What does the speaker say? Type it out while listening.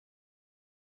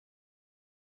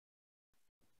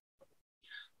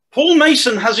Paul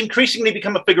Mason has increasingly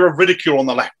become a figure of ridicule on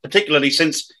the left, particularly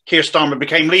since Keir Starmer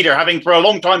became leader, having for a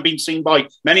long time been seen by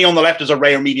many on the left as a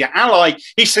rare media ally.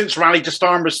 He's since rallied to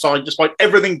Starmer's side despite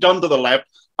everything done to the left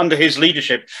under his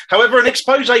leadership. However, an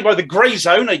expose by the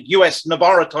Grayzone, a US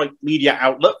Novara type media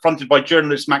outlet fronted by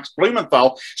journalist Max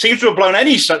Blumenthal, seems to have blown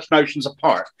any such notions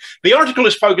apart. The article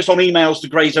is focused on emails the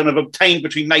Grayzone have obtained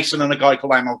between Mason and a guy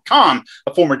called Amal Khan,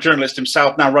 a former journalist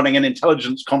himself, now running an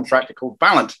intelligence contractor called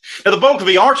Ballant. Now, the bulk of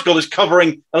the article is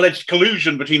covering alleged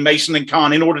collusion between Mason and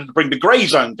Khan in order to bring the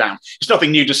Grayzone down. It's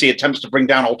nothing new to see attempts to bring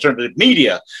down alternative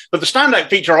media, but the standout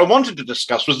feature I wanted to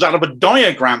discuss was that of a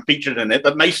diagram featured in it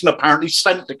that Mason apparently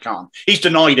sent to Khan. He's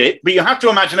denied it, but you have to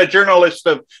imagine a journalist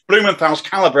of Blumenthal's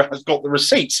calibre has got the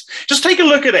receipts. Just take a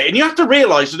look at it, and you have to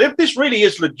realise that if this really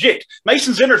is legit,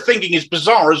 Mason's inner thinking is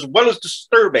bizarre as well as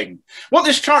disturbing. What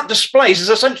this chart displays is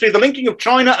essentially the linking of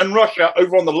China and Russia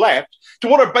over on the left to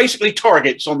what are basically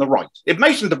targets on the right. If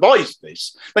Mason devised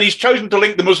this, then he's chosen to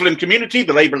link the Muslim community,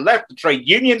 the Labour left, the trade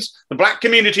unions, the black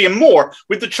community and more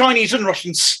with the Chinese and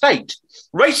Russian state.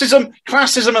 Racism,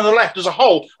 classism and the left as a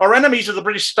whole are enemies of the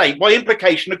British state by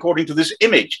implication according to this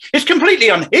image. It's completely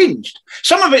unhinged.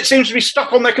 Some of it seems to be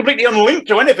stuck on there completely unlinked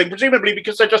to anything, presumably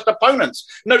because they're just opponents.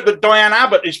 Note that Diane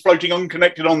Abbott is floating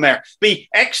unconnected on there. The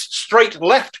ex-straight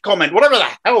left comment, whatever the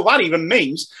hell that even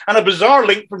means, and a bizarre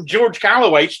link from George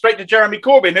Galloway straight to Jeremy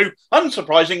Corbyn, who,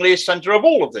 unsurprisingly, is centre of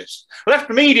all of this. Left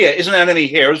media is an enemy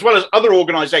here, as well as other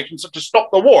organisations such as Stop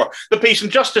the War, the Peace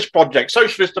and Justice Project,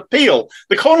 Socialist Appeal,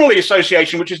 the Connolly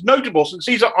Association, which is notable since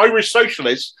these are Irish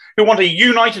socialists who want a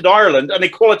united Ireland and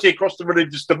equality across the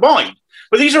religious divide.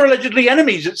 But these are allegedly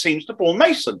enemies, it seems, to Paul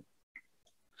Mason.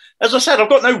 As I said, I've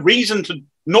got no reason to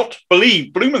not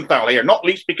believe Blumenthal here, not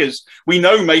least because we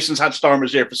know Mason's had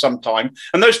Starmer's ear for some time,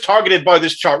 and those targeted by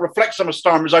this chart reflect some of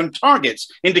Starmer's own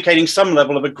targets, indicating some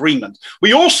level of agreement.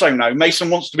 We also know Mason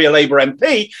wants to be a Labour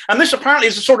MP, and this apparently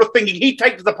is the sort of thinking he'd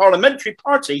take to the parliamentary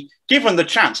party given the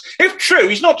chance. If true,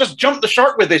 he's not just jumped the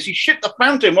shark with this, he shit the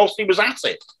fountain whilst he was at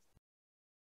it.